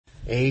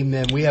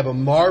Amen. We have a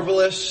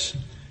marvelous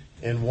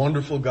and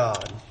wonderful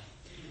God.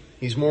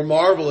 He's more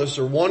marvelous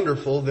or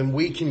wonderful than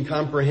we can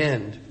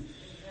comprehend.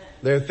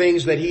 There are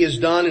things that He has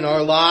done in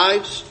our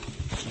lives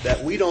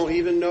that we don't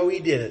even know He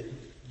did it.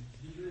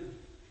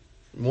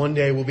 One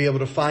day we'll be able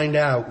to find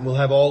out, and we'll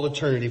have all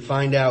eternity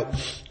find out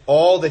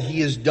all that He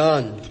has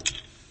done.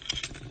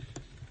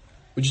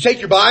 Would you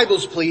take your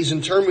Bibles, please,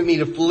 and turn with me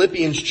to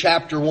Philippians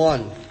chapter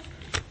 1.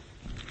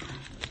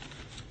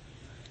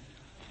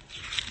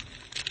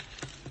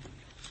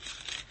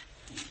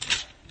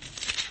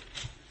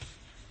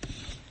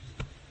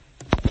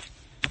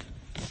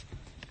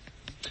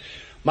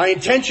 My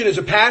intention as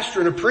a pastor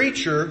and a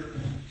preacher,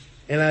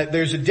 and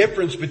there's a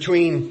difference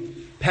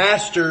between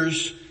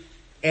pastors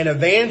and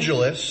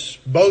evangelists.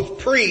 Both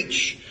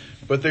preach,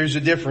 but there's a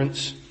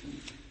difference.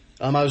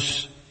 I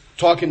was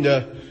talking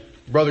to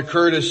Brother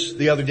Curtis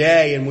the other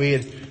day, and we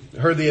had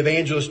heard the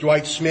evangelist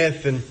Dwight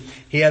Smith, and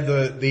he had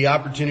the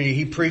opportunity.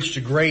 He preached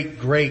a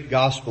great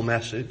gospel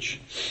message.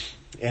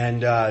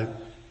 And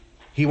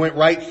he went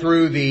right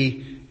through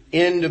the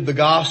end of the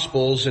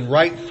Gospels and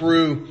right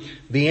through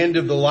the end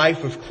of the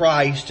life of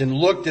Christ and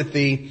looked at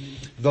the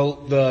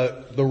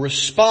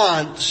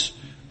response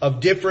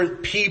of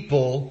different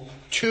people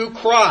to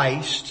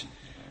Christ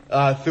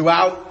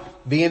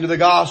throughout the end of the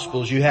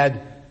Gospels. You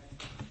had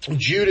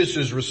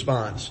Judas's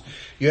response.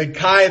 You had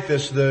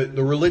Caiaphas, the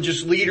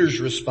religious leader's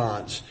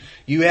response.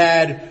 You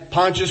had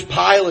Pontius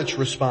Pilate's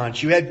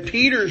response. You had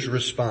Peter's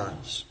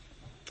response.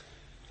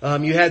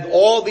 You had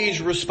all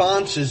these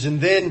responses, and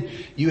then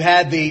you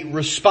had the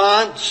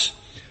response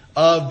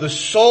of the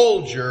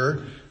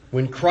soldier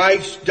when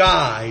Christ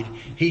died.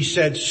 He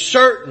said,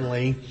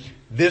 certainly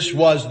this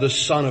was the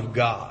Son of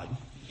God.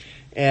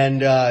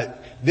 And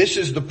this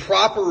is the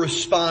proper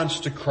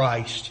response to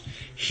Christ.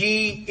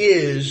 He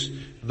is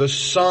the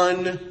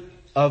Son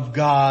of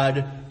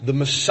God, the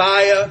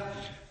Messiah,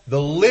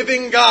 the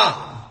living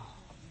God.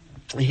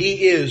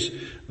 He is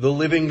the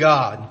living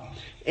God.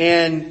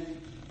 And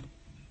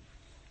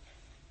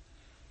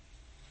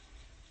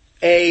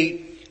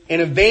an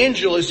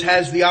evangelist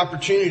has the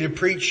opportunity to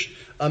preach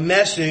a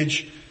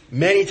message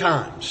many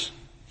times.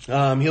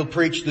 He'll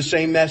preach the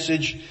same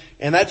message,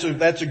 and that's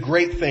a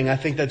great thing. I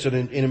think that's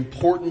an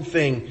important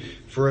thing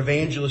for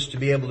evangelists to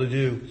be able to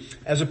do.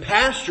 As a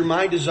pastor,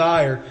 my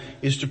desire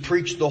is to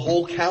preach the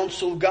whole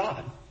counsel of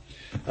God,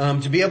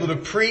 to be able to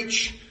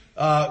preach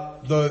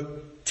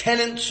the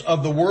tenets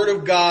of the Word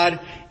of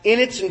God in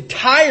its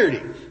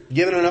entirety,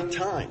 given enough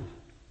time.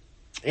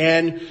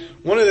 And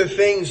one of the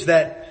things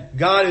that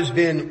God has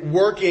been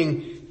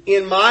working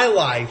in my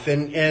life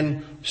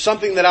and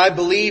something that I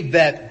believe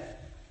that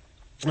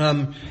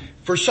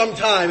for some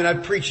time, and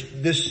I've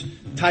preached this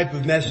type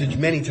of message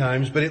many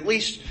times, but at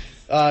least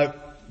the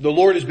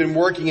Lord has been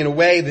working in a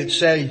way that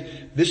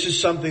say this is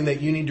something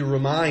that you need to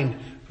remind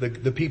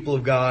the people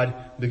of God,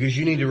 because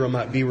you need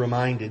to be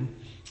reminded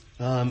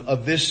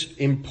of this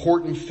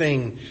important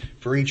thing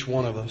for each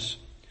one of us.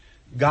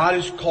 God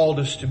has called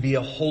us to be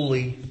a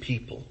holy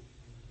people.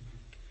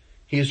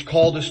 He has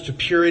called us to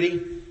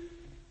purity.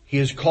 He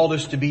has called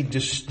us to be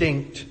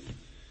distinct.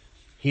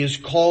 He has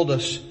called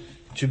us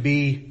to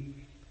be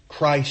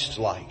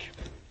Christ-like.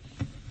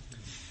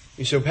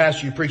 You say,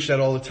 Pastor, you preach that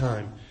all the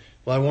time.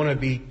 Well, I want to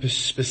be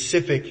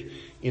specific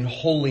in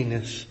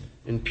holiness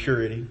and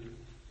purity.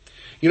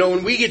 You know,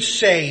 when we get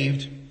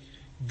saved,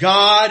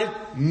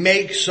 God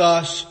makes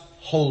us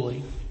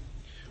holy.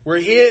 We're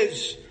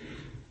His.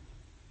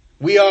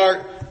 We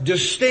are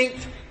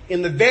distinct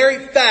in the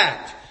very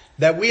fact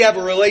that we have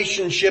a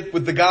relationship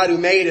with the God who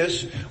made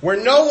us,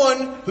 where no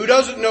one who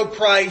doesn't know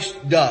Christ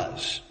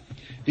does.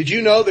 Did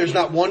you know there's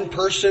not one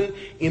person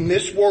in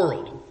this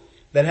world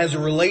that has a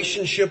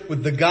relationship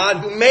with the God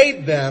who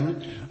made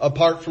them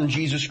apart from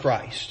Jesus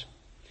Christ?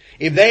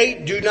 If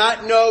they do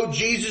not know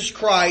Jesus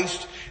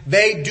Christ,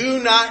 they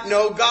do not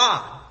know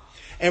God.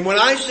 And when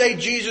I say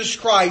Jesus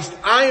Christ,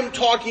 I am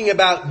talking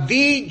about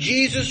the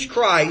Jesus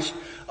Christ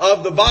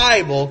of the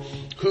Bible,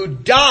 who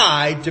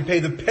died to pay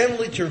the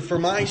penalty for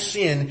my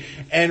sin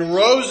and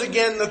rose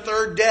again the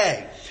third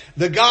day.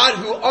 The God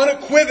who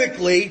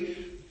unequivocally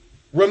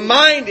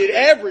reminded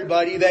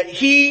everybody that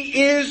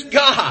He is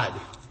God.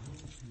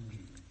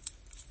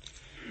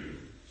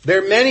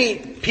 There are many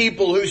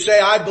people who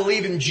say, I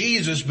believe in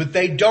Jesus, but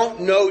they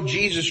don't know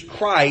Jesus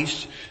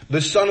Christ,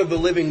 the Son of the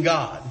living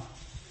God.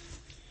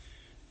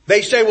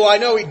 They say, well, I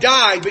know He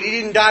died, but He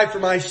didn't die for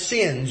my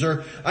sins.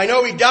 Or, I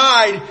know He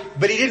died,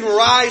 but He didn't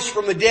rise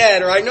from the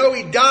dead. Or, I know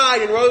He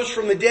died and rose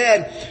from the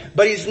dead,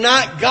 but He's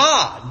not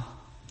God.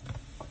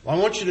 Well, I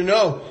want you to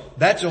know,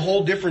 that's a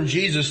whole different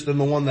Jesus than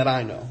the one that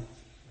I know.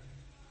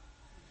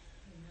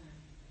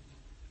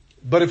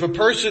 But if a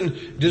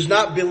person does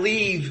not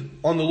believe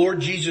on the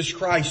Lord Jesus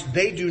Christ,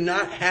 they do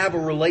not have a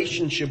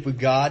relationship with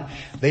God.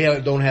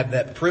 They don't have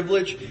that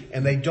privilege,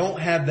 and they don't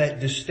have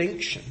that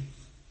distinction.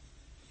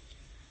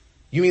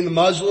 You mean the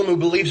Muslim who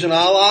believes in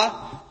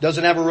Allah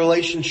doesn't have a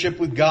relationship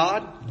with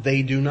God?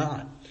 They do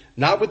not.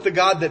 Not with the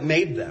God that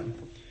made them.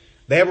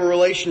 They have a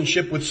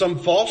relationship with some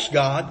false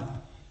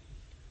God.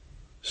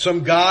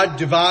 some god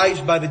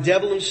devised by the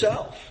devil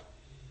himself.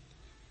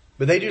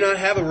 But they do not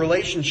have a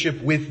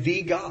relationship with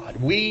the God.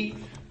 We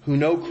who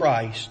know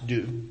Christ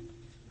do.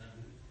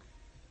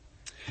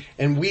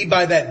 And we,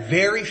 by that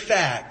very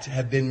fact,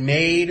 have been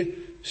made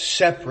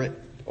separate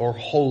or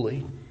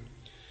holy.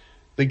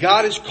 But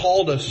God has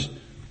called us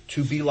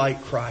to be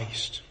like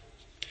Christ.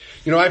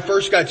 You know, I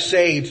first got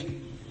saved.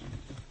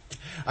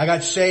 I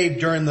got saved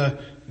during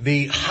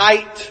the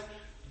height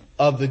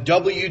of the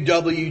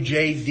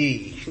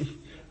WWJD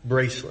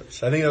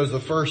bracelets. I think that was the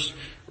first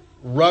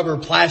rubber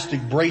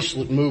plastic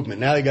bracelet movement.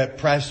 Now they got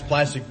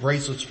plastic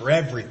bracelets for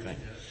everything.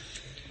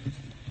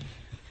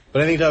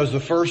 But I think that was the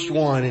first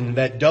one in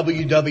that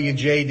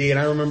WWJD, and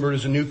I remember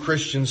as a new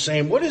Christian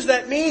saying, "What does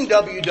that mean,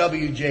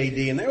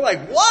 WWJD?" And they're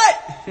like,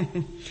 "What?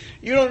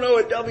 You don't know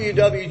what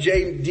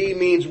WWJD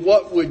means?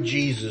 What would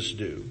Jesus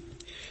do?"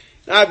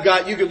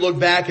 And you could look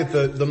back at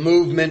the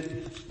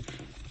movement,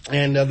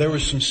 and there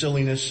was some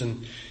silliness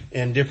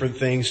and different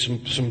things,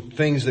 some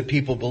things that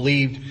people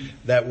believed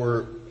that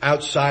were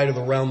outside of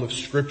the realm of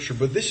Scripture.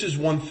 But this is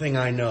one thing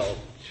I know,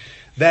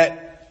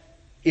 that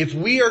if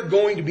we are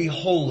going to be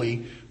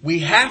holy, we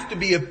have to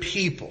be a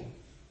people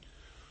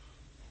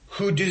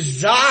who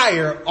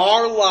desire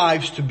our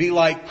lives to be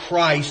like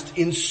Christ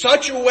in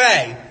such a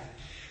way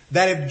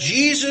that if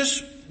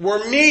Jesus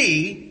were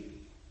me,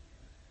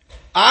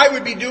 I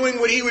would be doing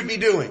what he would be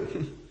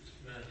doing.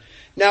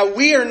 Now,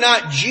 we are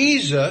not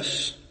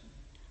Jesus,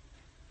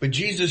 but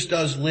Jesus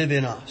does live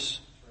in us.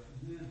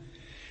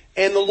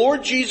 And the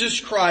Lord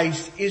Jesus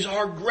Christ is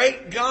our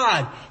great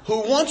God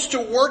who wants to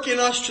work in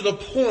us to the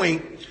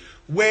point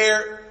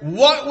where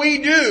what we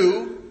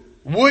do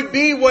would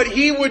be what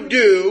he would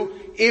do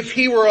if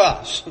he were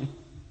us.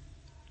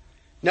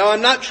 Now,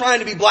 I'm not trying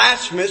to be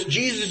blasphemous.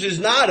 Jesus is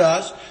not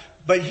us,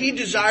 but he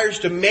desires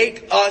to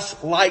make us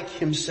like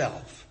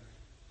himself.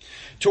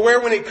 To where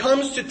when it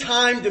comes to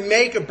time to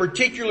make a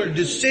particular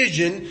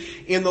decision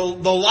in the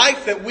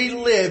life that we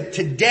live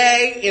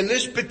today, in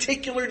this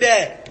particular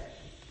day,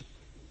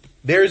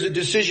 there is a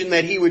decision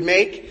that he would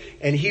make,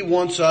 and he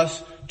wants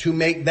us to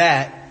make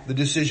that the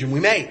decision we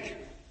make.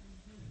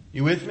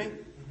 You with me?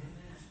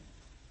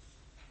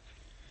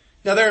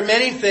 Now, there are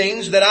many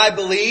things that I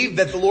believe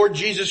that the Lord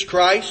Jesus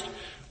Christ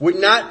would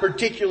not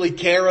particularly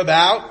care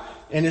about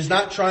and is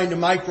not trying to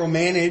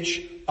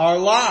micromanage our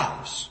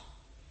lives.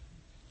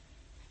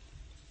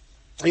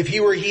 If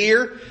he were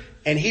here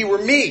and he were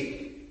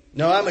me.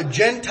 Now, I'm a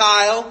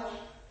Gentile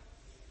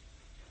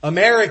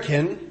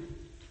American,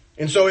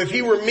 and so if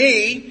he were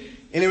me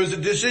and it was a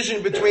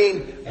decision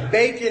between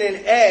bacon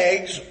and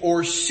eggs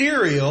or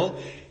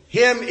cereal,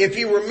 if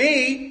he were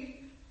me,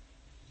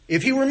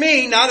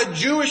 not a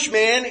Jewish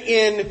man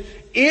in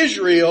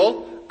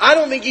Israel, I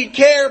don't think he'd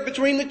care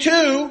between the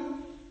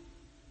two.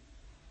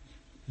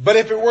 But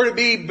if it were to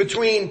be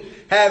between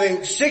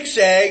having 6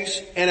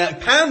 eggs and a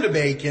pound of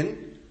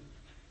bacon,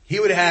 he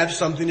would have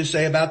something to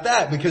say about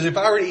that. Because if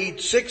I were to eat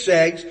 6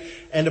 eggs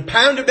and a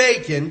pound of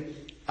bacon,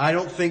 I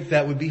don't think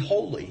that would be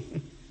holy.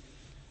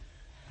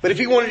 But if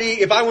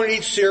I wanted to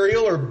eat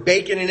cereal or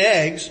bacon and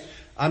eggs,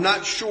 I'm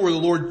not sure the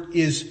Lord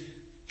is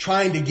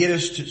trying to get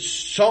us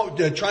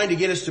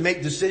to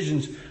make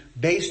decisions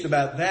based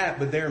about that,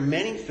 but there are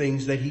many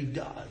things that he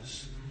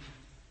does.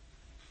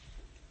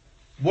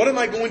 What am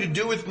I going to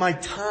do with my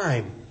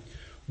time?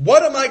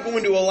 What am I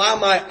going to allow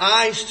my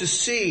eyes to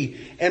see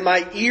and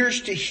my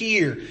ears to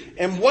hear?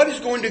 And what is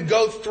going to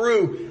go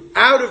through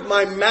out of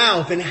my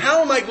mouth? And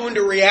how am I going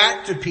to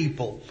react to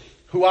people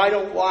who I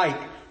don't like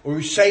or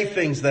who say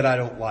things that I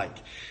don't like?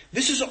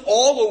 This is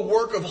all a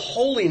work of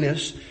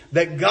holiness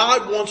that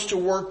God wants to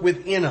work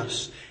within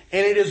us.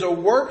 And it is a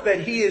work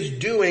that he is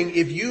doing.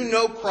 If you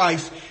know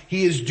Christ,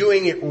 he is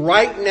doing it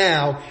right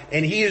now,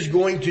 and he is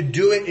going to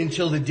do it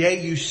until the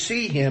day you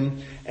see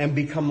him and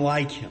become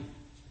like him.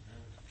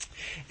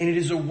 And it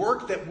is a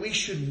work that we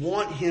should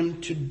want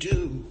him to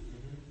do.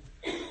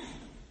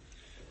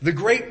 The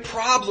great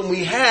problem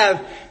we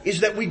have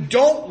is that we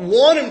don't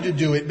want him to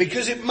do it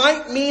because it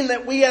might mean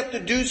that we have to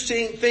do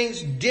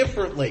things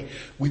differently.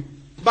 We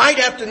might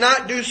have to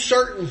not do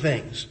certain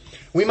things.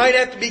 We might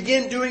have to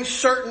begin doing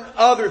certain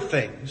other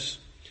things.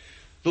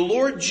 The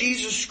Lord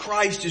Jesus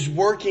Christ is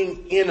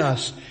working in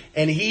us,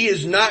 and he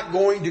is not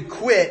going to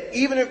quit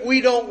even if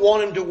we don't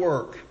want him to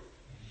work.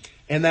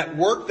 And that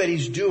work that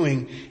he's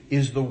doing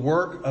is the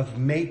work of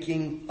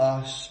making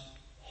us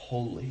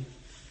holy.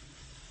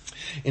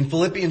 In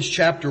Philippians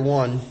chapter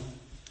 1,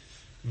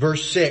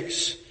 verse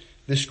 6,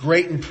 this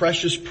great and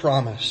precious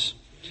promise,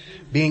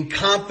 being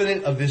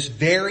confident of this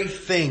very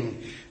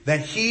thing,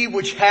 that he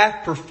which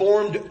hath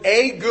performed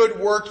a good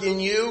work in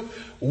you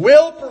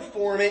will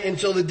perform it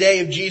until the day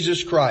of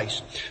Jesus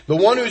Christ. The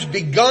one who's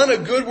begun a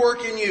good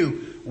work in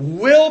you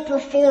will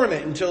perform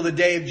it until the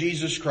day of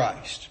Jesus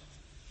Christ.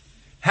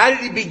 How did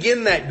he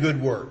begin that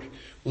good work?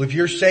 Well, if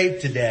you're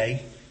saved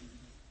today,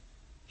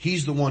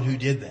 he's the one who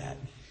did that,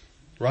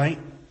 right?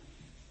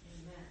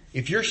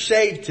 If you're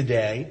saved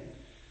today,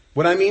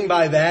 what I mean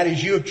by that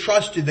is you have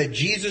trusted that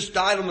Jesus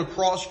died on the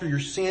cross for your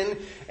sin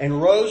and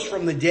rose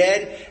from the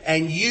dead,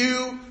 and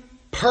you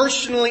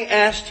personally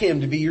asked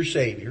Him to be your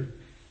Savior,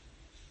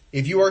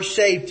 if you are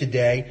saved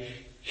today,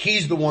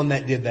 He's the one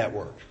that did that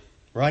work.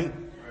 Right?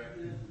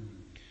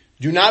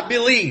 Do not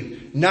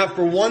believe, not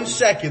for 1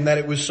 second, that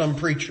it was some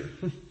preacher.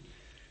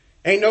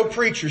 Ain't no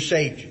preacher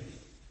saved you.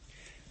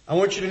 I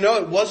want you to know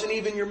it wasn't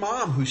even your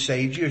mom who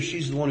saved you, if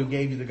she's the one who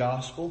gave you the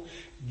gospel.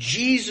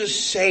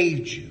 Jesus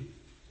saved you.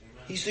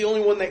 He's the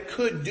only one that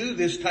could do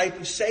this type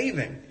of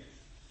saving.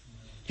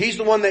 He's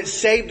the one that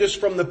saved us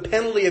from the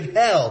penalty of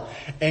hell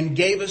and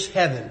gave us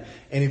heaven.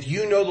 And if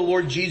you know the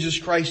Lord Jesus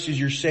Christ is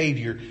your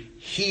Savior,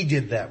 He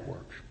did that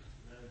work.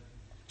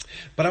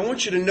 But I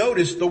want you to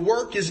notice the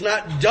work is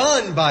not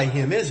done by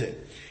Him, is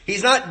it?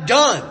 He's not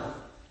done.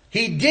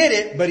 He did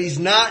it, but He's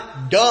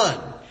not done.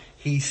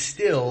 He's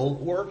still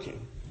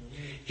working.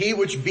 He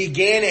which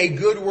began a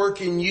good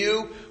work in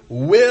you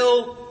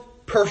will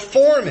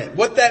perform it.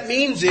 What that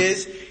means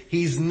is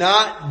He's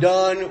not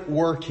done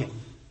working.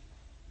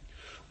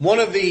 One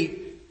of the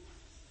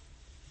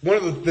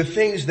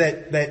things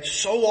that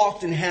so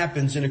often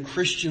happens in a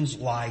Christian's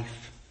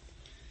life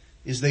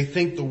is they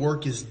think the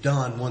work is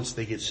done once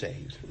they get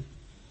saved.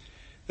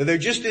 That there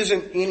just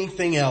isn't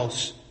anything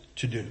else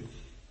to do.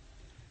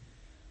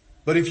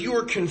 But if you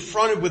are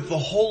confronted with the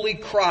Holy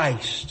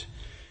Christ,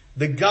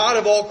 the God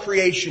of all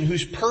creation,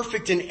 who's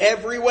perfect in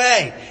every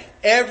way,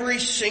 every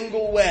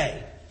single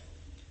way,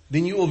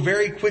 then you will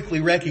very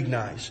quickly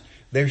recognize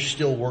there's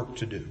still work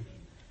to do.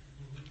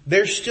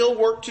 There's still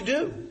work to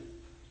do.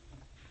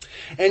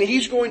 And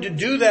He's going to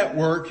do that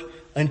work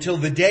until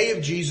the day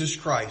of Jesus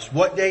Christ.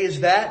 What day is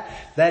that?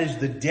 That is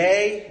the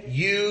day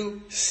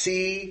you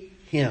see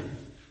Him.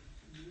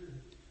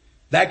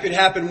 That could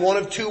happen one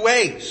of two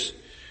ways.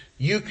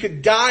 You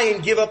could die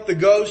and give up the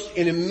ghost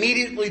and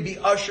immediately be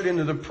ushered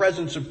into the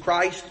presence of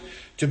Christ.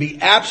 To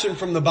be absent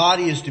from the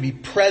body is to be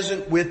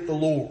present with the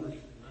Lord.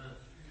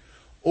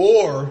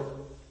 Or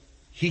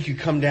He could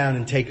come down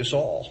and take us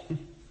all.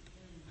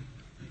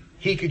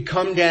 He could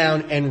come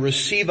down and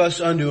receive us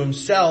unto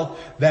Himself,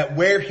 that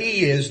where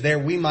He is, there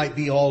we might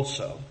be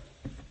also.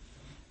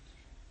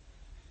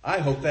 I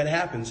hope that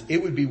happens.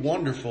 It would be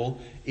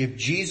wonderful if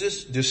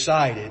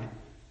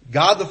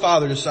God the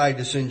Father decided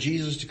to send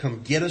Jesus to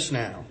come get us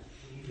now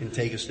and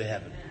take us to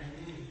heaven.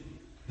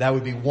 That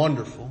would be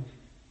wonderful,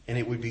 and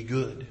it would be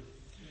good.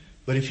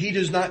 But if He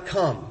does not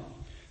come,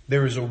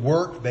 there is a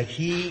work that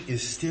He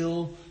is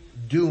still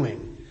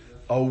doing.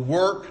 A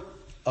work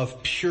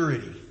of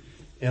purity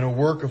and a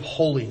work of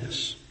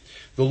holiness.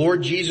 The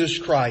Lord Jesus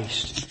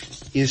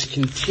Christ is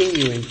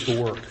continuing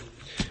to work.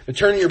 Now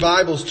turn your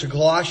Bibles to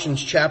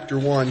Colossians chapter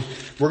 1.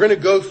 We're going to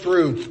go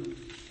through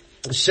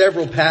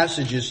several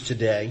passages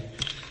today.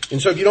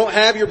 And so if you don't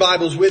have your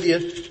Bibles with you,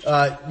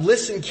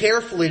 listen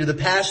carefully to the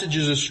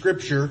passages of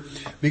Scripture,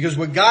 because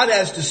what God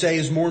has to say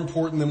is more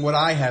important than what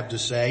I have to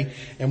say.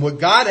 And what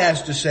God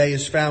has to say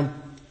is found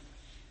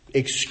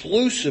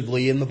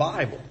exclusively in the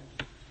Bible.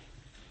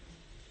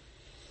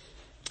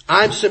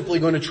 I'm simply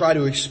going to try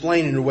to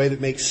explain it in a way that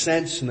makes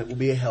sense and that will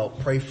be a help.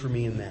 Pray for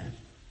me in that.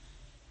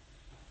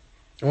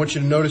 I want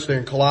you to notice there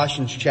in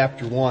Colossians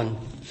chapter 1.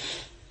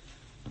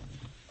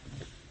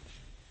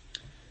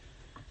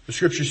 The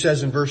Scripture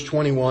says in verse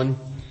 21,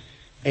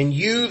 "And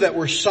you that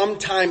were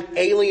sometime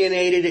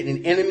alienated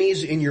and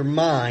enemies in your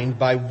mind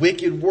by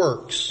wicked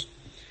works,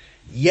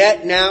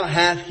 yet now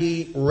hath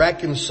He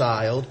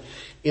reconciled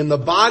in the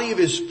body of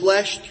His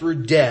flesh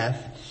through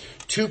death,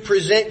 to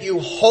present you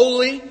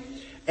holy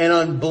and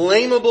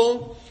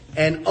unblameable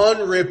and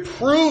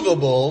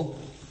unreprovable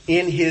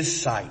in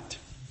His sight."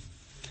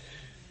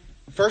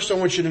 First, I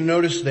want you to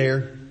notice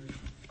there,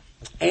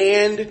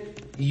 "and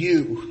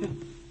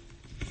you."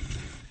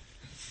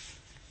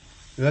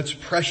 That's a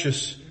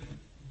precious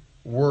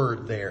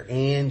word there,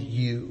 "and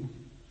you."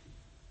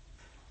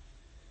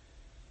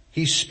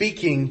 He's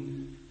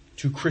speaking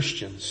to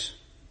Christians.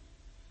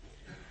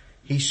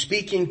 He's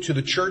speaking to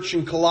the church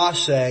in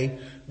Colossae,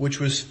 which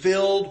was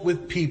filled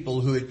with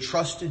people who had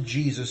trusted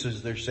Jesus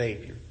as their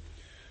Savior,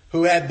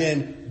 who had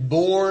been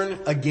born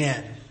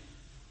again,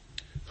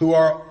 who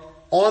are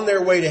on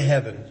their way to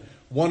heaven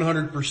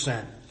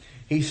 100%.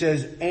 He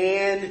says,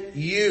 "and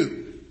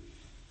you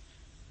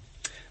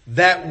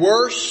that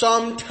were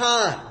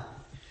sometime."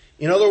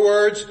 In other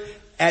words,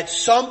 at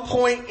some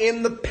point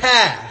in the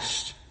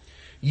past,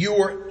 you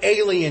were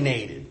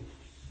alienated.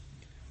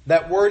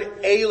 That word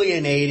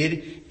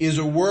alienated is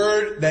a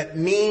word that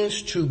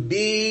means to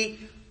be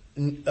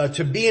an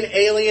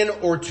alien,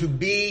 or to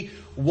be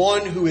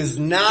one who is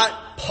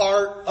not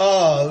part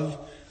of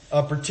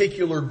a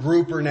particular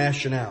group or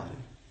nationality.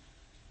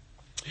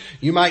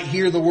 You might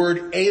hear the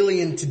word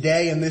alien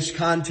today in this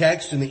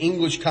context, in the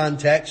English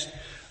context,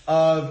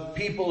 of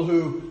people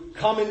who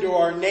come into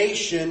our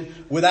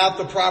nation without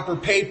the proper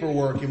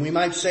paperwork, and we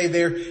might say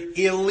they're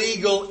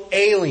illegal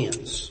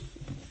aliens.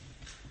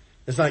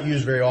 It's not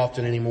used very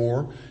often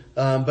anymore,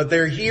 but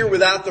they're here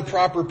without the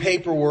proper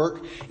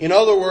paperwork. In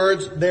other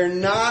words, they're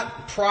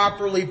not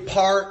properly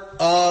part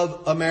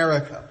of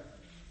America.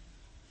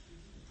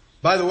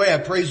 By the way, I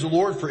praise the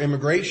Lord for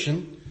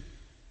immigration.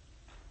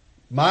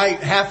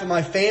 Half of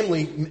my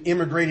family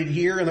immigrated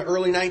here in the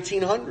early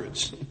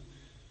 1900s.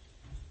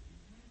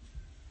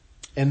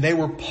 And they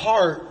were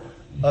part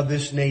of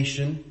this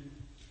nation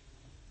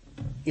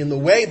in the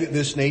way that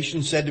this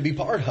nation said to be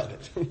part of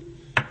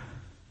it.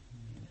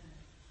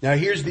 Now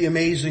here's the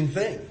amazing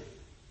thing.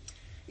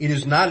 It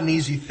is not an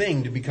easy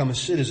thing to become a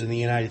citizen of the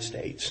United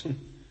States.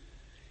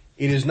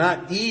 It is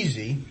not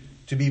easy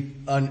to be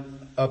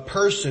a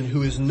person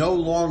who is no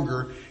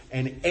longer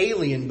an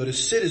alien but a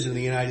citizen of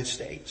the United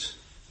States.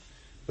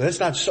 But it's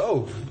not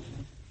so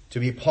to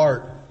be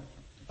part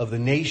of the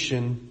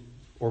nation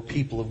or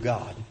people of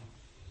God.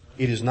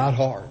 It is not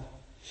hard.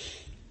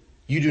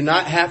 You do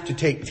not have to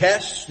take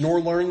tests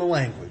nor learn the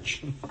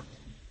language.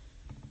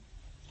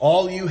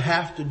 All you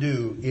have to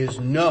do is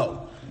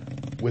know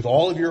with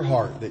all of your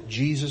heart that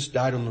Jesus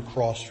died on the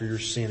cross for your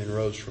sin and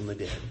rose from the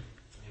dead.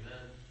 Amen.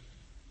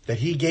 That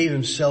He gave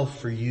Himself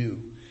for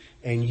you.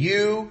 And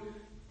you,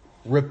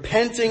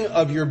 repenting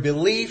of your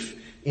belief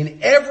in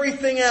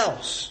everything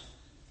else,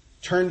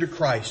 turn to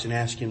Christ and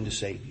ask Him to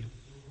save you.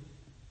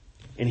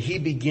 And He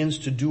begins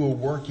to do a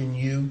work in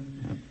you.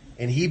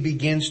 And He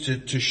begins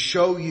to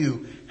show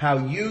you how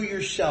you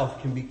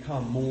yourself can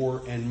become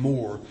more and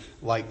more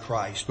like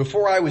Christ.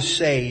 Before I was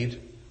saved,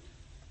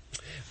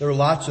 there were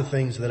lots of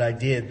things that I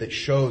did that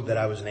showed that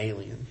I was an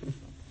alien.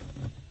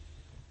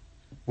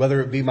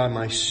 Whether it be by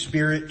my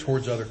spirit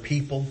towards other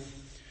people.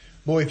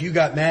 Boy, if you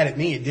got mad at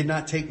me, it did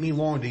not take me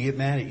long to get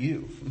mad at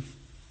you.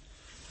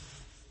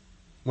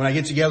 When I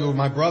get together with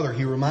my brother,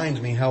 he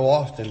reminds me how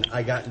often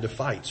I got into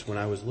fights when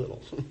I was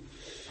little.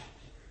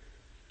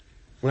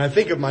 When I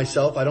think of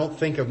myself, I don't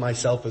think of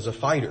myself as a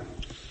fighter.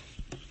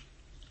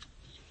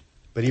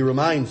 But he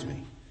reminds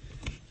me,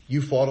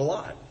 you fought a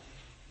lot.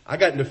 I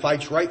got into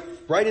fights right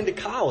into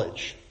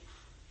college.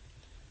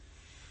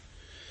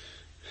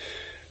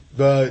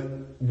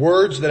 The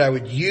words that I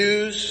would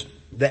use,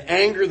 the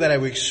anger that I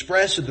would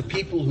express at the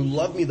people who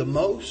loved me the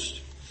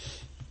most,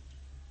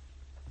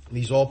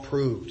 these all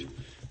proved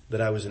that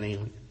I was an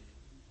alien.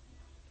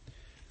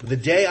 But the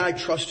day I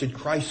trusted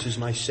Christ as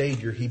my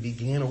Savior, He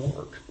began a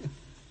work.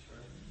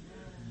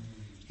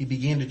 He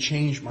began to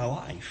change my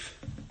life.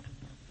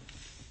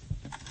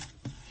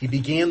 He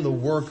began the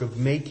work of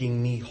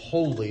making me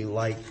holy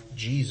like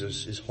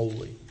Jesus is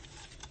holy.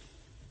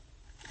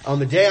 On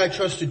the day I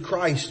trusted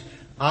Christ,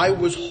 I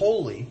was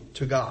holy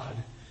to God.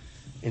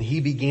 And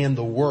He began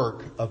the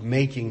work of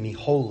making me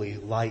holy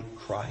like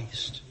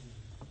Christ.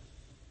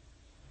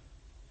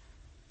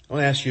 I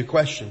want to ask you a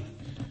question.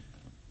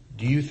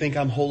 Do you think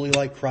I'm holy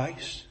like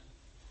Christ?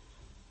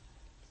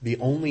 The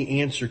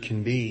only answer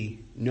can be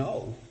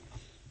no.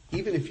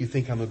 Even if you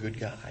think I'm a good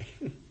guy.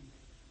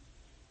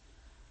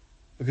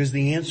 Because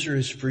the answer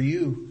is for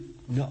you,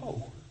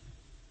 no.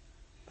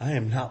 I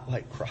am not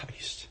like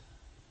Christ.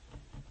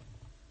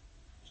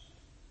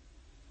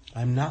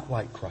 I'm not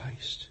like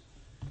Christ.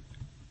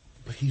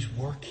 But He's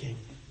working.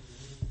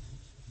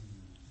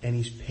 And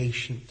He's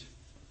patient.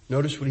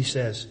 Notice what He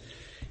says.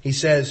 He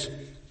says,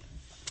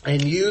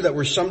 and you that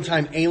were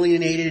sometime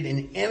alienated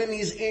and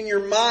enemies in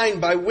your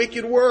mind by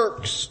wicked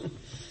works.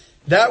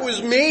 That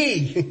was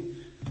me.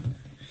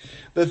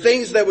 The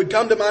things that would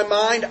come to my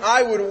mind,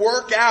 I would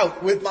work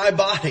out with my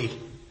body.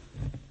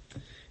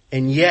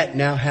 And yet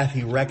now hath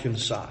He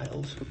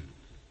reconciled.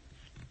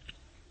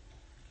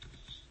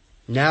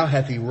 Now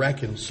hath He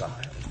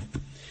reconciled.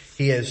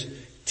 He has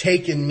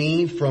taken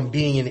me from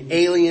being an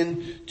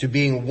alien to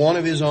being one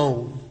of His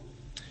own.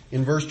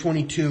 In verse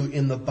 22,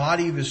 in the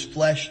body of His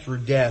flesh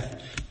through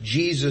death,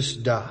 Jesus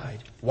died.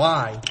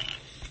 Why?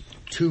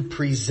 To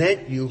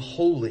present you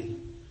holy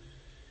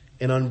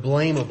and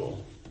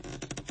unblameable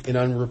and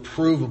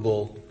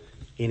unreprovable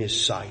in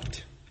His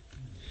sight.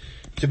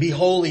 To be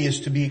holy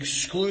is to be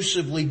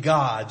exclusively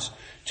God's,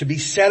 to be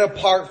set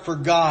apart for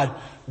God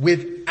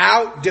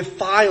without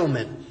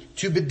defilement,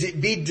 to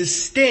be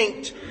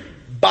distinct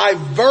by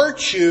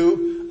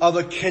virtue of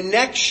a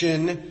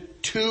connection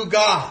to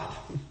God.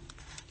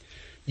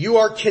 You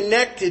are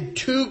connected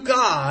to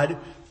God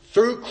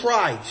through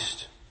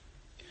Christ.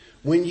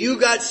 When you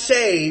got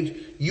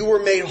saved, you were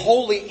made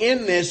holy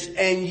in this,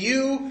 and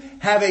you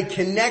have a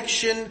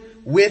connection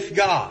with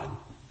God.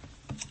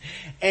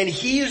 And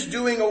He is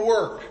doing a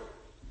work.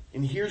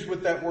 And here's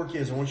what that work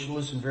is. I want you to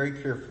listen very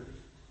carefully.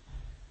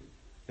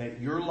 That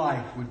your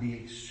life would be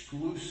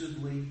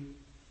exclusively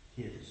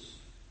His.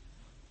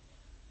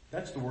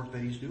 That's the work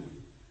that He's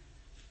doing.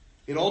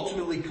 It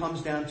ultimately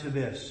comes down to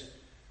this.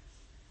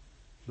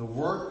 The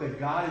work that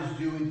God is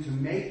doing to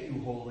make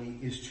you holy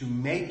is to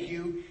make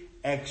you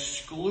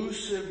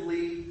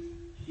exclusively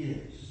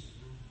His.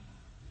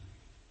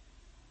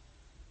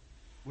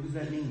 What does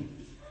that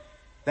mean?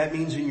 That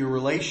means in your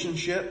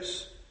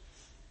relationships,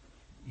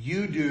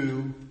 you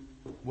do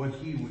what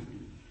He would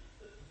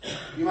do.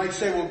 You might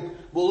say,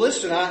 well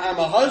listen, I'm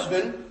a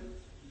husband,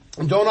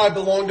 and don't I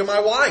belong to my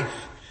wife?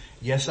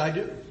 Yes, I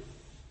do.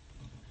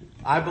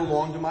 I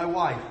belong to my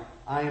wife.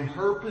 I am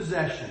her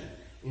possession,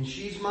 and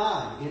she's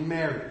mine in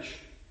marriage.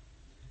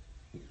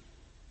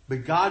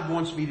 But God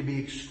wants me to be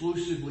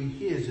exclusively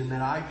His, and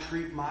that I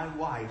treat my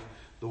wife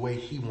the way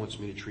He wants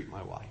me to treat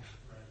my wife.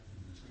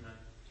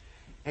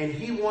 And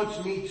He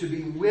wants me to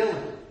be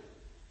willing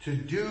to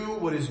do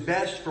what is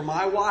best for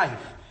my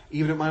wife,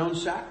 even at my own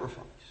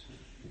sacrifice.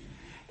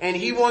 And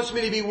He wants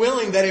me to be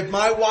willing that if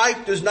my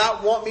wife does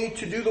not want me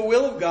to do the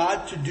will of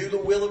God, to do the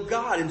will of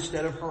God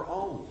instead of her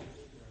own.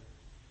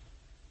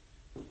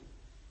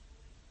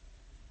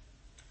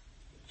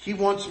 He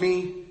wants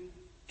me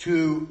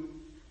to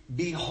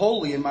be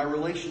holy in my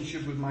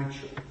relationship with my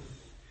children.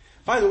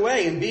 By the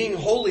way, in being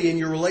holy in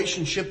your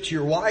relationship to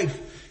your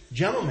wife,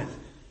 gentlemen,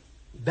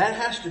 that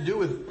has to do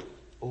with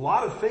a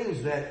lot of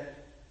things that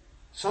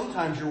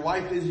sometimes your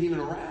wife isn't even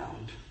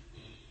around.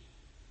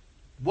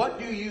 What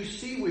do you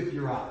see with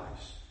your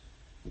eyes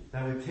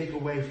that would take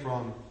away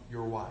from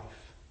your wife?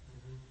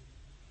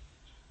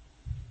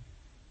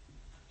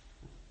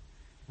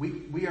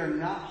 We are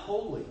not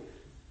holy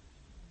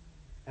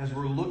as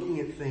we're looking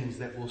at things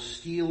that will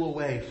steal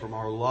away from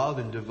our love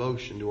and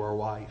devotion to our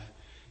wife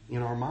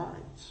in our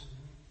minds.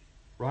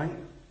 Right?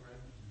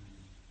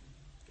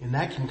 And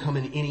that can come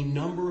in any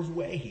number of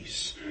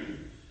ways.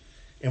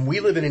 And we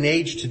live in an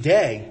age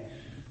today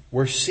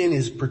where sin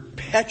is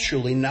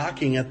perpetually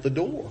knocking at the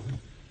door.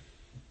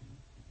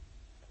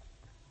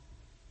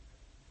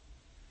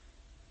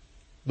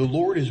 The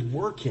Lord is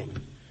working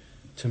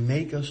to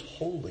make us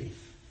holy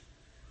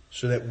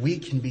so that we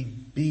can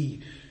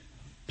be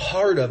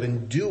part of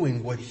and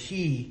doing what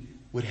He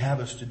would have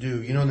us to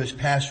do. You know, in this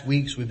past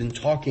weeks we've been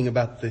talking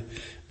about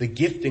the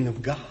gifting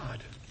of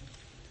God.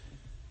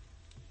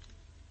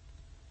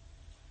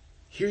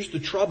 Here's the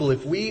trouble.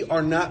 If we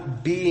are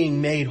not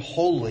being made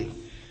holy,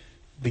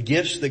 the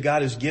gifts that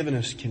God has given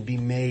us can be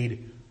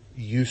made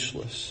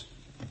useless.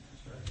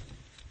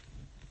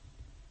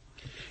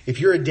 If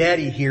you're a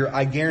daddy here,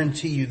 I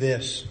guarantee you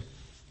this.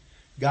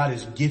 God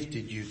has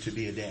gifted you to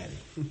be a daddy.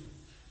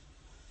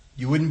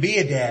 You wouldn't be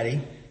a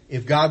daddy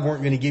if God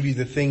weren't going to give you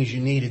the things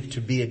you needed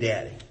to be a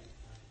daddy.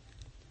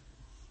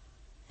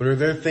 But are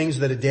there things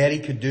that a daddy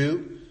could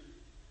do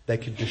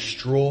that could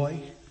destroy?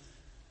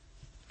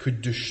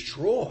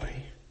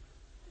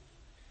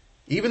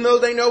 Even though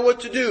they know what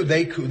to do,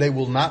 they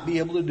will not be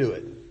able to do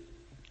it.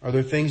 Are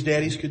there things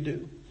daddies could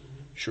do?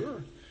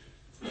 Sure.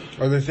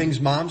 Are there things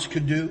moms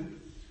could do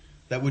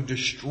that would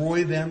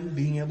destroy them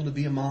being able to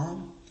be a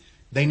mom?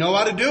 They know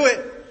how to do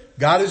it.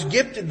 God has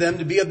gifted them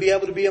to be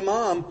able to be a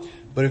mom.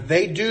 But if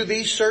they do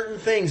these certain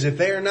things, if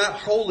they are not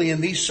holy in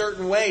these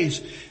certain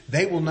ways,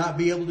 they will not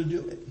be able to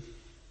do it.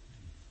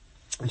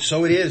 And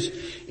so it is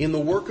in the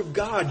work of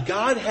God.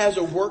 God has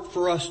a work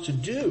for us to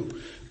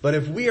do. But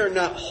if we are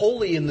not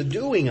holy in the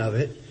doing of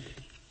it,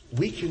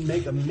 we can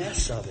make a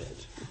mess of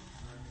it.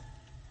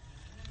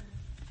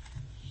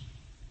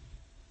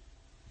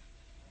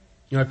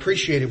 You know, I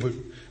appreciated what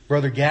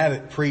Brother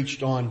Gavitt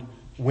preached on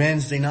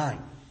Wednesday night.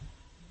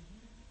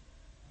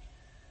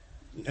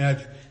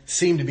 I've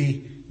seemed to be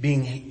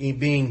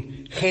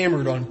being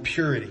hammered on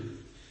purity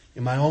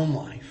in my own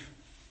life.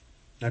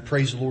 And I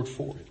praise the Lord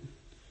for it.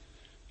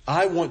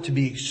 I want to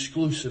be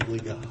exclusively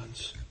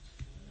God's.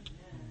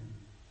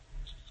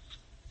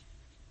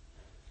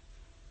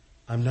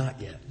 I'm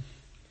not yet.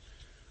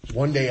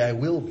 One day I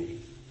will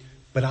be.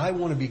 But I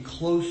want to be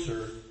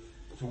closer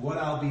to what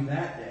I'll be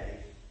that day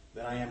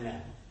than I am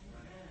now.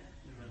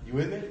 You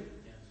with me?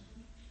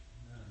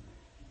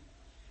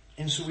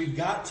 And so we've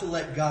got to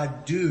let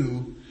God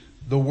do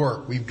the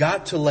work. We've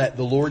got to let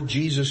the Lord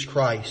Jesus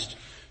Christ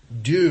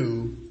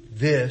do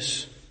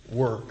this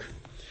work.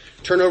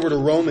 Turn over to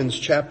Romans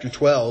chapter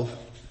 12.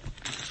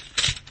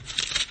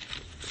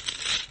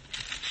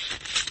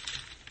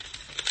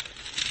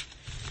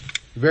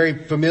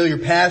 Very familiar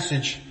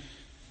passage.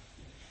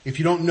 If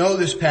you don't know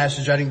this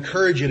passage, I'd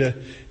encourage you to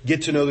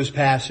get to know this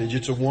passage.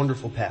 It's a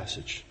wonderful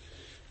passage.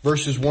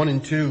 Verses 1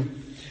 and 2.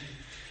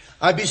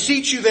 I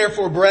beseech you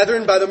therefore,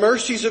 brethren, by the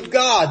mercies of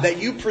God, that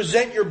you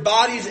present your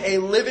bodies a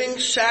living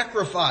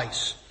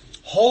sacrifice,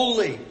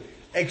 holy,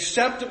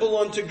 acceptable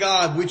unto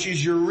God, which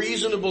is your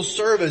reasonable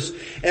service.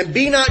 And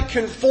be not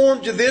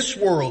conformed to this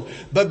world,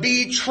 but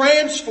be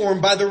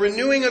transformed by the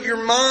renewing of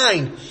your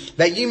mind,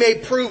 that ye may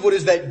prove what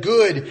is that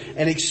good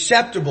and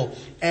acceptable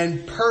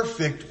and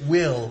perfect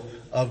will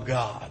of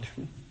God.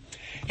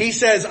 He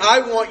says, I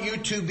want you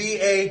to be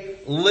a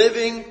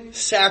living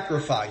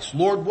sacrifice.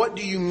 Lord, what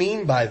do you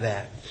mean by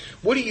that?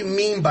 What do you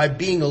mean by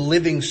being a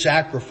living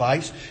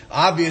sacrifice?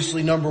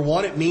 Obviously, number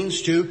one, it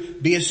means to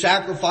be a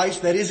sacrifice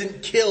that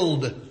isn't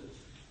killed.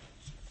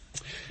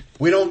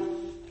 We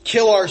don't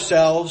kill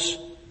ourselves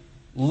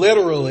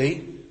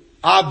literally,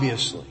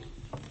 obviously.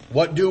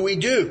 What do we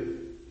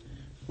do?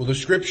 Well, the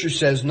scripture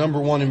says, number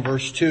 1 in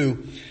verse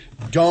 2,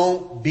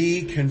 don't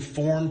be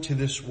conformed to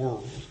this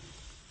world.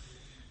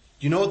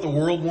 Do you know what the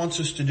world wants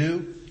us to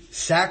do?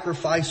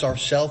 Sacrifice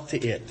ourselves to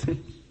it.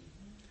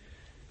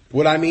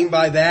 What I mean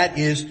by that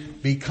is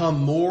become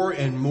more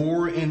and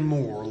more and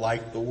more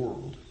like the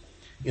world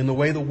in the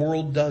way the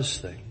world does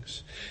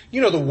things.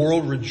 You know, the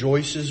world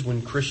rejoices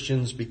when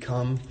Christians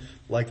become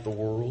like the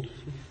world.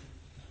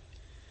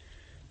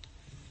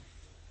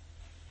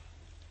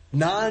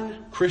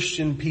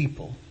 Non-Christian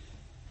people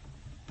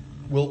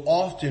will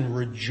often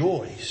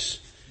rejoice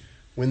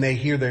when they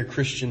hear their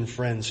Christian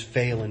friends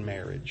fail in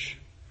marriage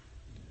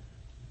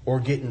or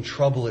get in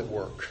trouble at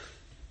work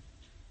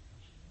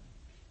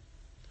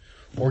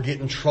or get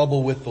in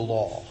trouble with the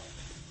law.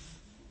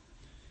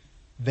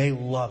 They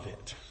love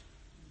it.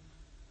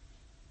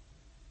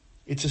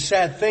 It's a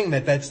sad thing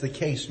that that's the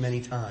case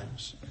many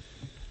times.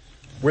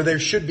 Where there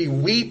should be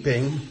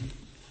weeping,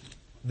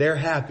 they're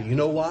happy. You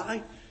know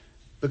why?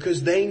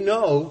 Because they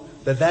know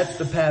that that's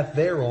the path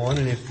they're on,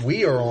 and if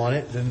we are on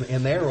it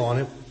and they're on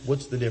it,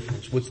 what's the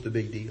difference? What's the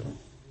big deal?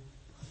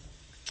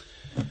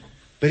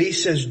 But he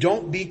says,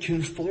 don't be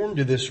conformed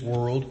to this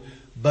world,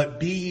 but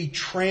be ye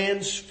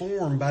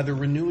transformed by the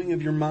renewing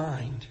of your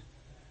mind,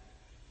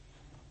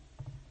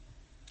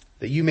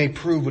 that you may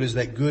prove what is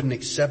that good and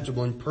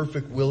acceptable and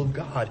perfect will of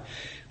God.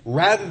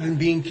 Rather than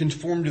being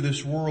conformed to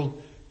this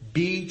world,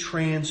 be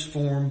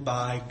transformed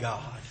by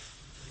God.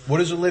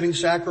 What is a living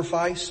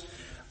sacrifice?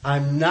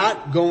 I'm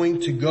not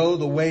going to go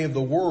the way of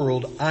the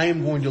world. I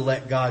am going to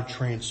let God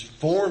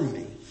transform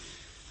me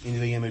into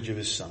the image of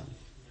His Son.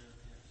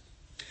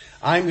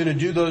 I'm going to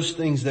do those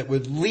things that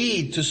would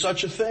lead to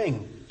such a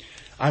thing.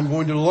 I'm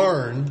going to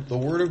learn the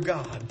Word of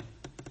God.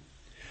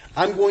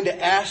 I'm going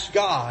to ask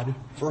God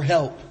for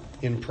help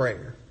in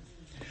prayer.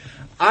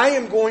 I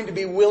am going to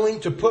be willing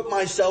to put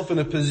myself in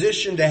a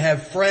position to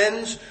have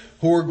friends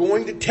who are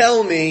going to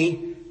tell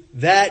me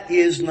that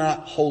is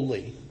not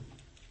holy.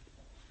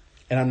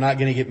 And I'm not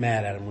going to get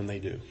mad at them when they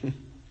do.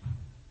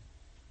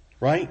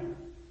 Right?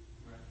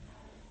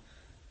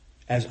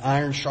 As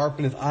iron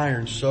sharpeneth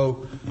iron,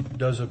 so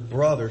does a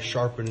brother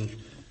sharpen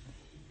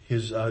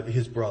his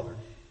brother.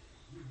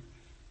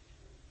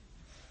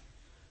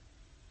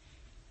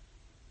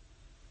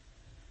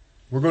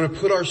 We're going to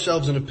put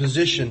ourselves in a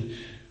position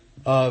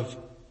of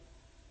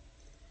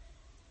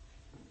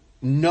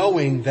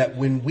knowing that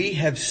when we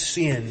have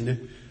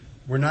sinned,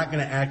 we're not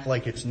going to act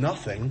like it's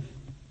nothing.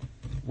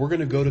 We're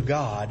going to go to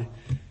God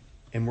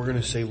and we're going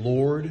to say,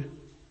 Lord,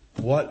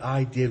 what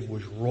I did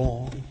was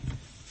wrong.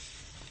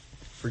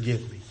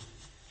 Forgive me.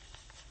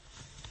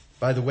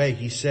 By the way,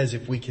 He says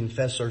if we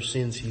confess our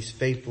sins, He's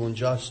faithful and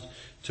just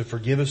to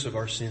forgive us of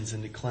our sins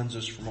and to cleanse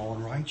us from all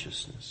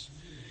unrighteousness.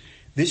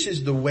 This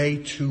is the way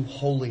to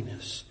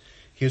holiness.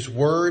 His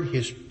Word,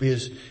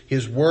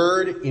 His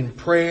Word in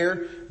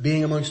prayer,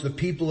 being amongst the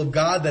people of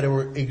God that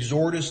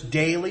exhort us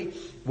daily,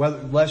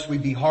 lest we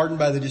be hardened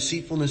by the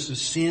deceitfulness of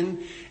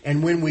sin.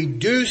 And when we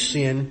do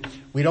sin,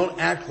 we don't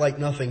act like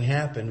nothing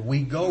happened.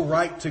 We go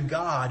right to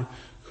God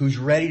who's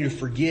ready to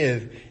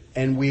forgive,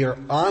 and we are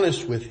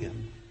honest with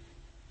Him.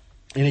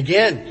 And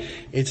again,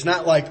 it's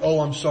not like, oh,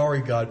 I'm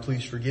sorry, God,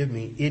 please forgive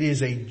me. It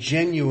is a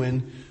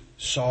genuine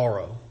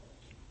sorrow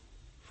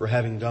for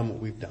having done what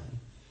we've done.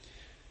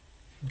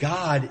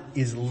 God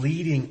is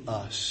leading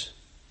us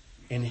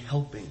and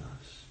helping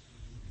us.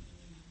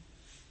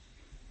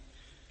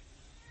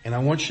 And I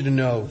want you to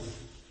know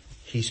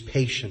He's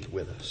patient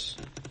with us.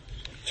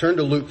 Turn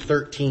to Luke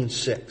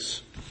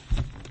 13:6.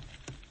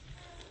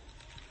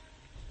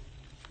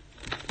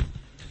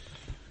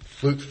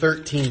 Luke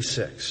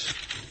 13:6.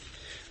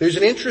 There's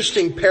an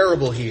interesting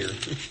parable here.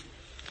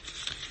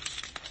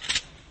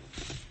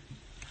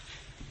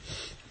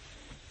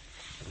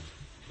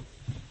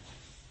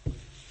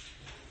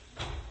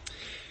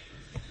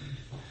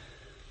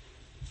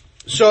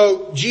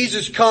 So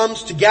Jesus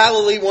comes to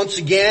Galilee once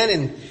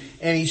again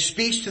and He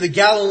speaks to the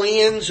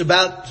Galileans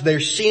about their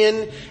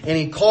sin, and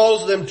He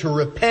calls them to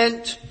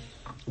repent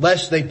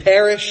lest they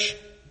perish.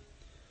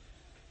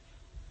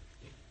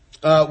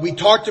 We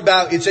talked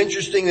about, it's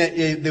interesting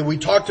that we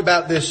talked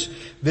about this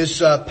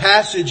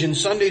passage in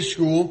Sunday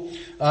school.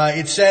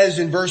 It says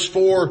in verse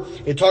 4,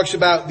 it talks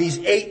about these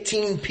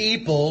 18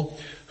 people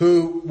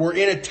who were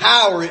in a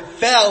tower, it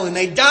fell and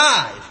they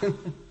died.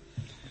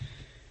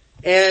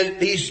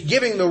 And He's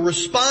giving the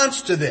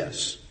response to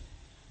this.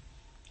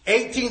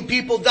 18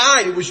 people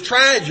died. It was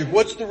tragic.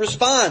 What's the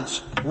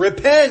response?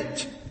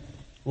 Repent,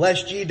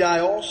 lest ye die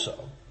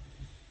also.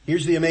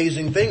 Here's the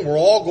amazing thing. We're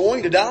all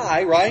going to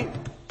die, right?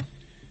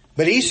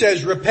 But He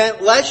says,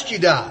 repent lest you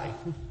die.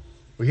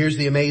 Well, here's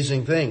the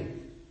amazing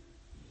thing.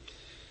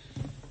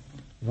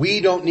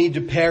 We don't need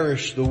to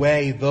perish the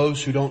way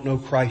those who don't know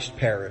Christ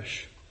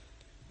perish.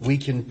 We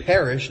can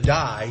perish,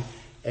 die,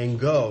 and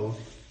go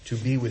to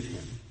be with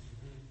Him.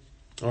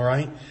 All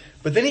right?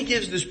 But then He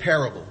gives this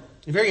parable,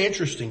 a very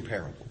interesting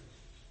parable.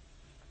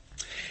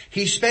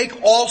 He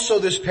spake also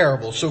this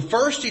parable. So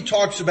first He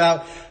talks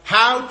about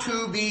how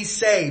to be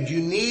saved.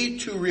 You need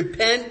to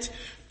repent,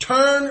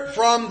 turn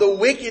from the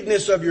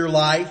wickedness of your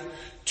life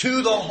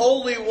to the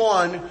Holy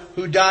One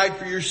who died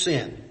for your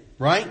sin.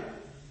 Right?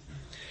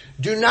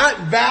 Do not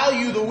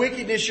value the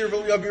wickedness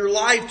of your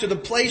life to the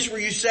place where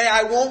you say,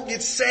 I won't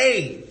get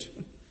saved.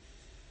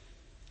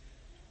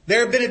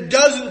 There have been a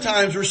dozen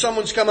times where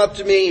someone's come up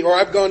to me, or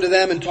I've gone to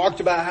them and talked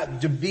about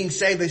being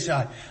saved. They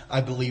say,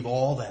 I believe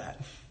all that,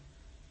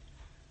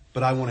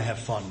 but I want to have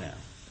fun now.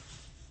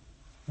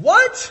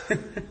 What?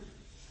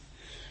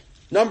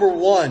 Number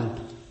one,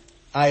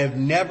 I have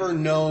never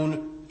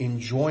known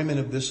enjoyment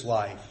of this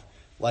life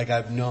like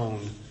I've known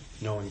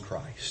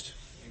Christ.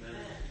 Amen.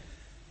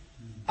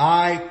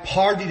 I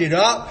partied it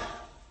up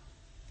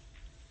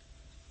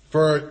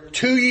for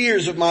 2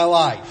 years of my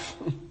life.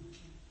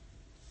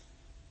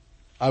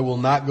 I will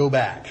not go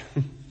back.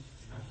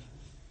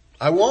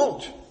 I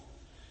won't.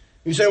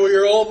 You say, well,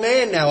 you're an old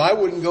man now. I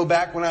wouldn't go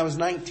back when I was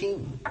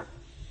 19.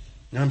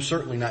 And I'm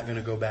certainly not going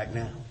to go back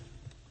now.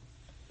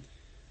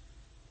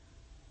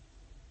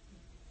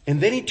 And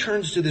then he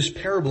turns to this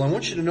parable. I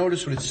want you to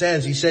notice what it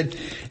says. He said,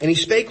 and he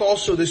spake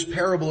also this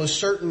parable, a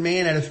certain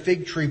man had a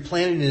fig tree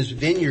planted in his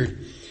vineyard.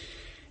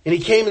 And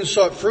he came and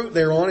sought fruit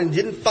thereon and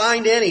didn't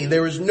find any.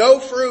 There was no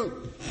fruit.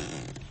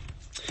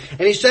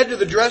 And he said to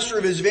the dresser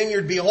of his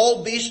vineyard,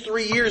 behold, these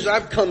 3 years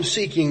I've come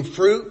seeking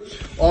fruit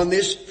on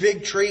this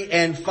fig tree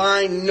and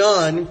find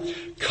none.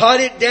 Cut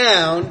it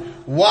down.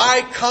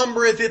 Why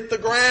cumbereth it the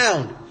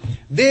ground?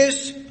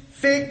 This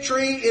fig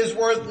tree is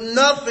worth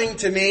nothing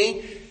to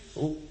me.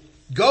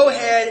 Go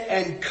ahead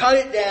and cut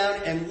it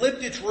down and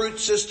lift its root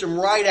system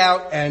right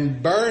out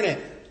and burn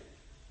it.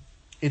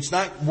 It's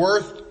not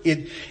worth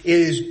it. It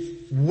is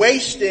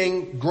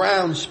wasting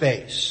ground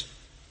space.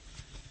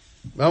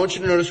 I want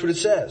you to notice what it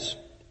says.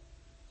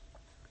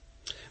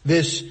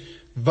 This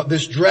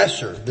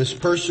dresser, this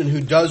person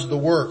who does the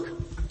work,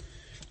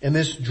 and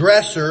this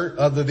dresser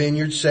of the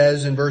vineyard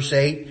says in verse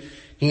 8,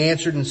 he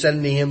answered and said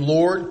unto him,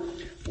 Lord,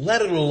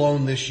 let it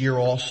alone this year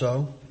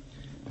also,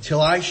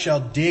 till I shall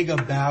dig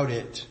about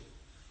it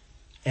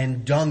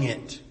and dung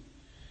it.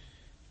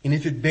 And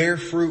if it bear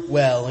fruit,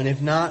 well, and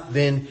if not,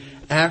 then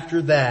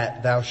after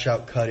that thou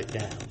shalt cut it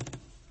down.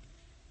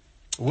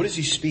 What is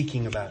he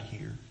speaking about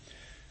here?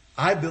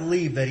 I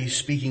believe that he's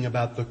speaking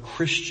about the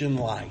Christian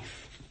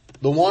life.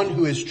 The one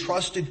who has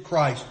trusted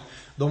Christ.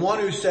 The one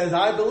who says,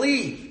 I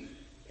believe,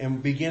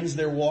 and begins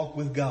their walk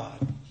with God.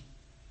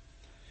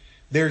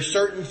 There are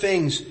certain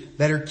things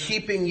that are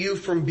keeping you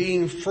from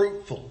being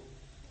fruitful.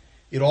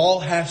 It all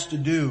has to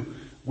do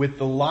with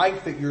the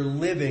life that you're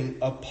living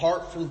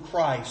apart from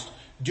Christ,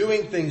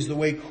 doing things the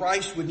way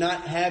Christ would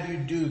not have you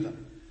do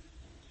them.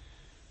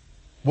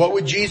 What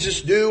would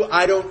Jesus do?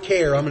 I don't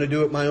care. I'm going to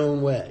do it my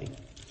own way.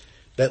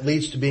 That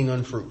leads to being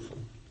unfruitful,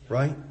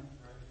 right?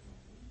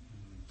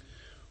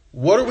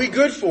 What are we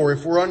good for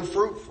if we're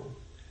unfruitful?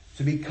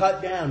 To be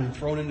cut down and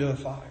thrown into a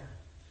fire.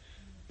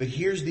 But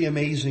here's the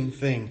amazing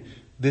thing.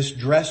 This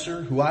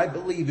dresser, who I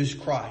believe is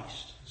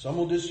Christ, some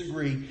will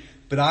disagree,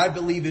 but I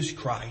believe is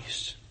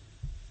Christ,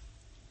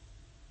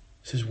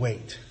 says,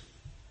 wait.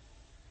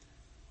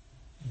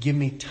 Give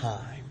me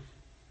time.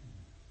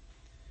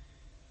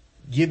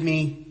 Give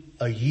me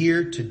a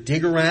year to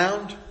dig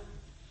around,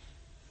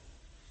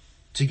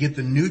 to get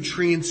the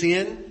nutrients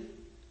in,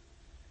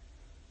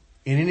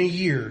 and in a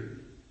year,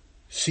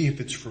 see if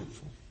it's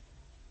fruitful.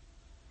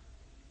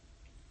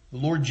 The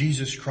Lord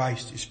Jesus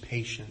Christ is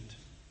patient.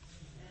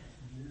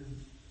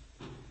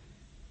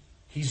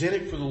 He's in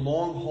it for the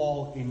long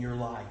haul in your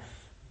life.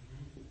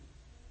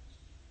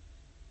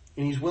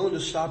 And He's willing to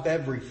stop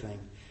everything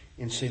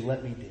and say,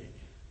 let me dig.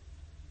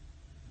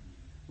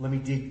 Let me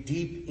dig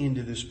deep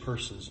into this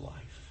person's life.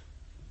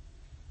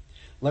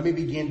 Let me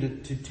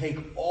begin to take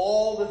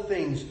all the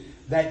things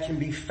that can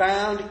be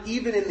found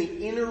even in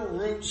the inner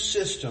root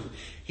system.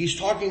 He's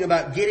talking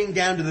about getting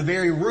down to the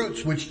very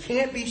roots, which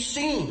can't be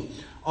seen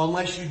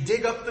unless you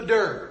dig up the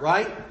dirt,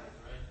 right?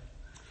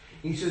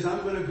 He says,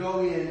 I'm going to go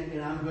in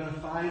and I'm going to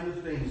find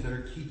the things that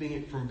are keeping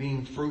it from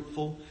being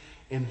fruitful,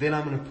 and then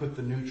I'm going to put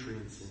the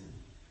nutrients in.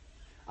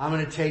 I'm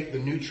going to take the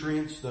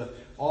nutrients,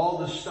 all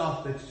the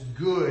stuff that's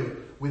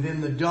good within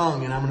the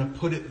dung, and I'm going to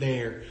put it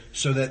there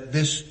so that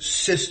this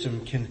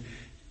system can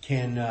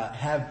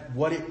have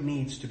what it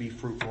needs to be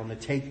fruitful. I'm going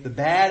to take the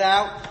bad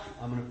out.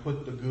 I'm going to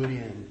put the good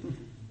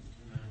in.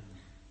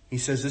 He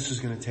says this is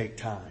going to take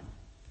time.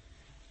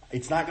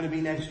 It's not going to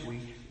be next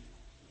week.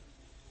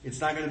 It's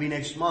not going to be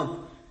next month.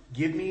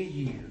 Give me a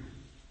year.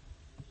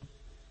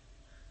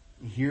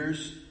 And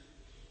here's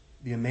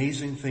the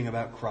amazing thing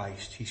about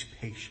Christ. He's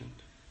patient.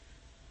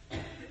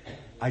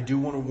 I do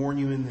want to warn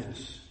you in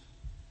this.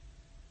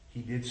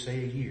 He did say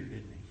a year,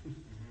 didn't he?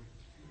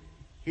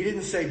 He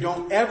didn't say,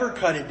 don't ever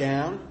cut it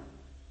down.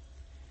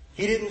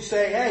 He didn't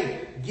say,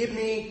 hey, give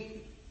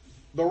me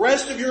the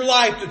rest of your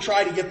life to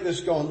try to get this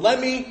going. Let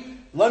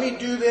me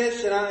do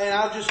this and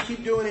I'll just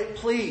keep doing it,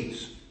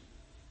 please.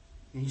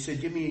 And he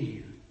said, give me a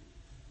year.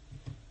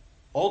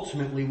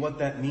 Ultimately, what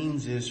that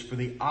means is for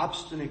the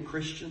obstinate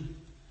Christian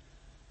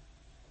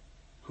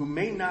who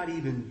may not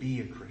even be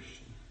a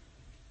Christian,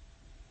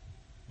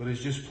 but is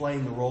just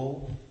playing the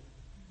role,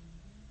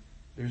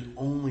 there's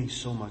only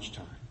so much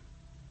time.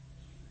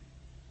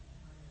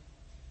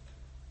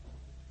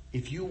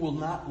 If you will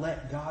not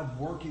let God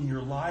work in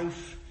your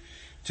life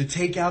to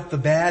take out the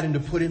bad and to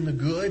put in the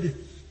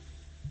good,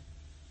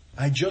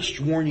 I just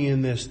warn you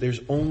in this,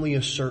 there's only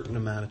a certain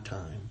amount of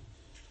time.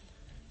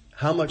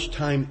 How much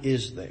time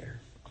is there?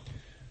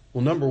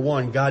 Well, number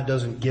one, God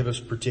doesn't give us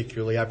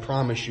particularly. I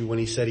promise you, when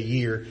He said a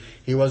year,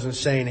 He wasn't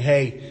saying,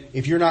 hey,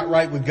 if you're not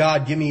right with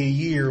God, give me a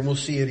year and we'll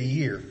see it a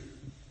year.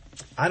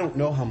 I don't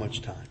know how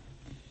much time.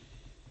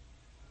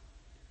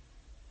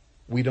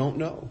 We don't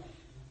know.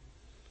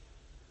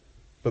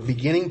 But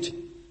beginning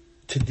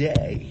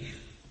today,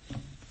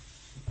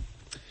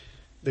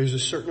 there's a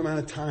certain amount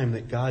of time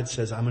that God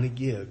says, I'm going to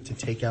give to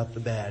take out the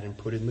bad and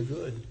put in the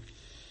good.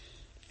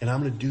 And I'm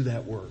going to do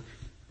that work.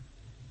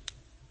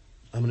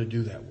 I'm going to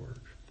do that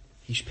work.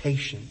 He's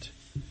patient.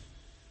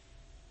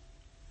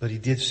 But He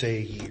did say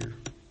a year.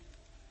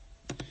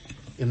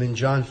 And then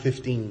John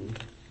 15,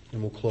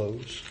 and we'll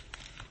close.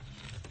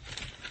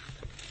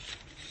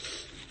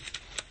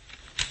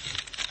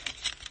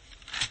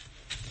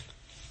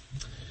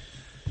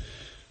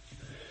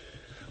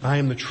 I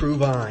am the true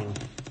vine,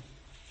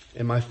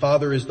 and my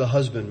Father is the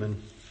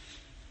husbandman.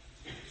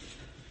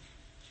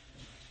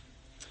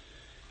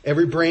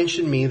 Every branch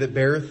in me that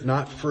beareth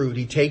not fruit,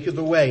 He taketh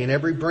away, and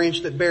every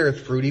branch that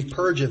beareth fruit, He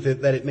purgeth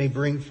it, that it may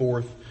bring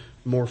forth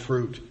more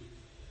fruit.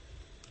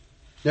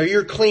 Now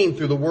you're clean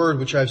through the word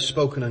which I have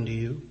spoken unto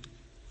you.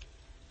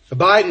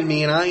 Abide in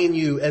me, and I in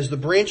you, as the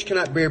branch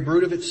cannot bear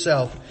fruit of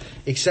itself,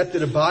 except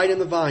it abide in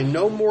the vine.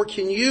 No more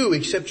can you,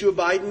 except you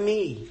abide in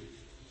me.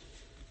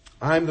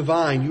 I am the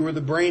vine, you are the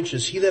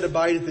branches. He that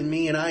abideth in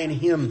me, and I in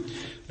him,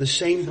 the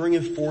same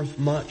bringeth forth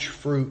much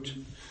fruit.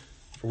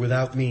 For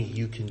without me,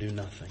 you can do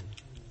nothing.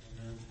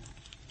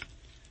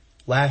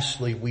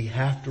 Lastly, we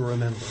have to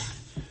remember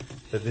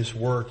that this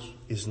work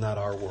is not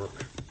our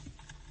work.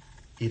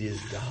 It is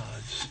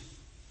God's.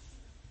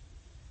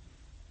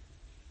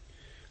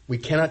 We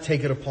cannot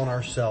take it upon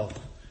ourselves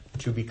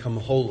to become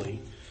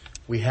holy.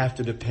 We have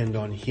to depend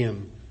on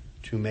Him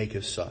to make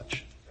us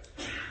such.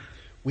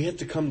 We have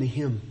to come to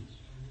Him.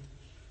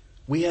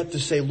 We have to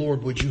say,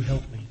 Lord, would you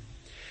help me?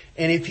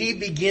 And if He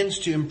begins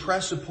to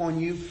impress upon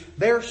you,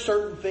 there are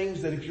certain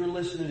things that if you're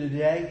listening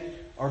today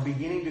are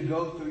beginning to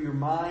go through your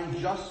mind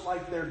just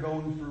like they're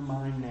going through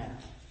mine now.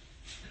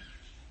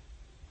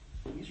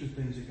 These are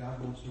things that God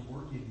wants to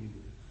work in you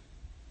with.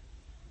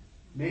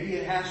 Maybe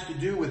it has to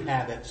do with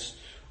habits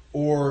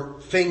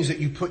or things that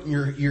you put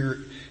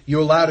in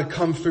you allow to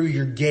come through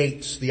your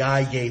gates, the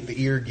eye gate,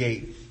 the ear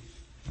gate.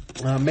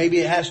 Maybe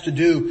it has to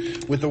do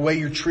with the way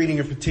you're treating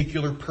a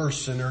particular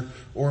person,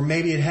 or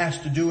maybe it has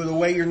to do with the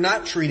way you're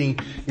not treating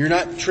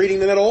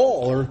them at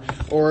all,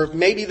 or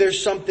maybe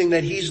there's something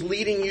that He's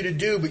leading you to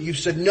do, but you've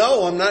said,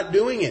 no, I'm not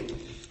doing it.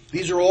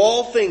 These are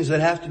all things that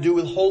have to do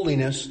with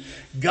holiness.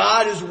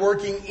 God is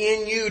working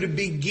in you to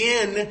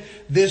begin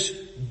this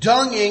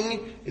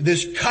dunging,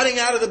 this cutting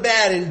out of the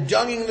bad and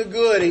dunging the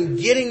good and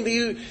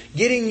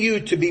getting you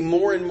to be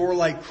more and more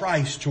like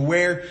Christ, to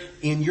where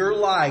in your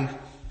life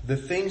the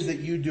things that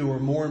you do are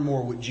more and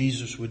more what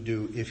Jesus would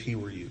do if He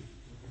were you.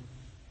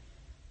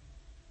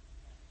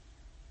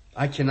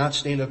 I cannot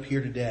stand up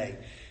here today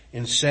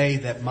and say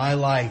that my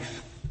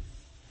life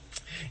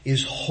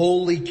is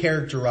wholly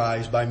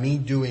characterized by me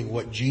doing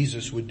what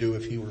Jesus would do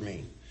if He were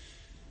me.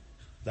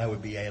 That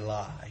would be a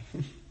lie.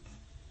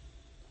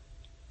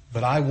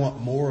 But I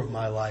want more of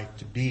my life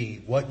to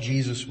be what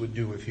Jesus would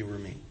do if He were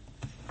me.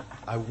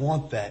 I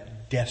want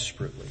that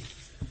desperately.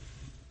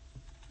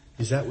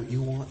 Is that what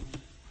you want?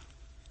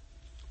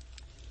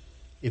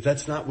 If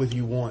that's not what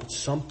you want,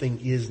 something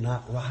is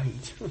not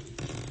right.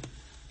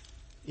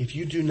 If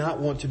you do not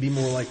want to be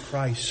more like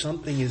Christ,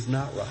 something is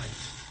not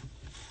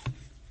right.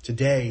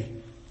 Today,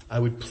 I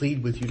would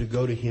plead with you to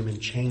go to Him and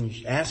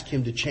ask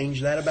Him to change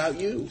that about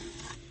you.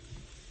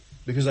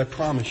 Because I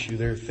promise you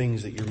there are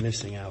things that you're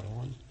missing out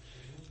on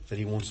that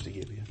He wants to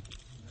give you.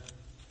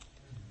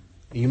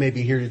 You may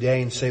be here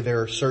today and say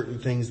there are certain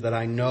things that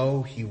I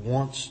know He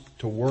wants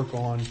to work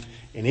on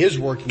and is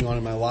working on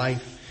in my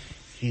life.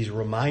 He's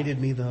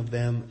reminded me of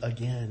them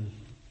again.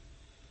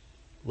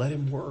 Let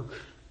Him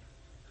work.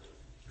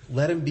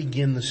 Let Him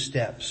begin the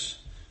steps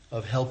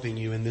of helping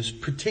you in this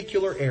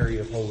particular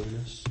area of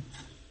holiness.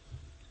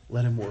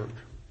 Let Him work.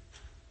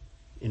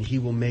 And He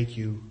will make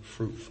you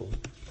fruitful.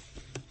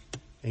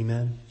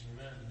 Amen.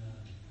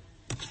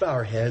 Let's bow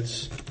our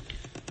heads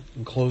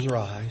and close our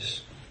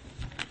eyes.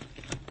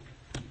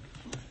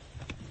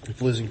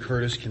 If Liz and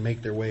Curtis can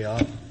make their way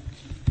up.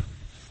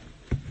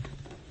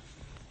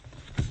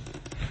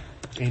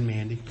 And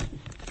Mandy.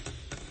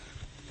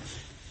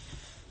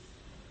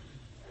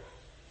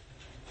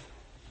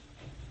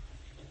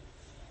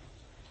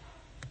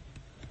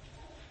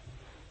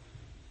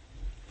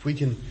 If we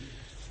can,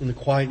 in the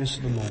quietness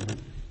of the moment,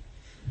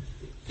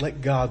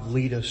 let God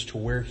lead us to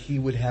where He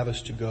would have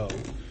us to go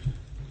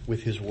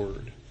with His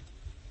Word.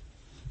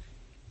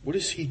 What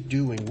is He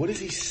doing? What is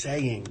He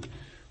saying?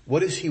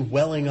 What is He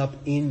welling up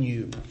in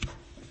you?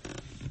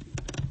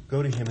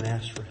 Go to Him and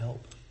ask for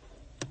help.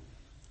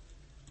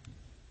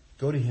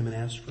 Go to Him and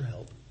ask for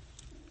help.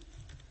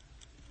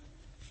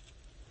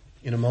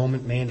 In a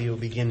moment, Mandy will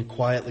begin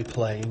quietly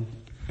playing.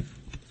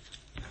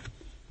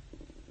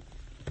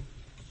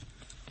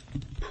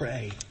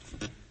 Pray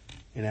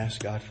and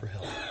ask God for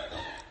help.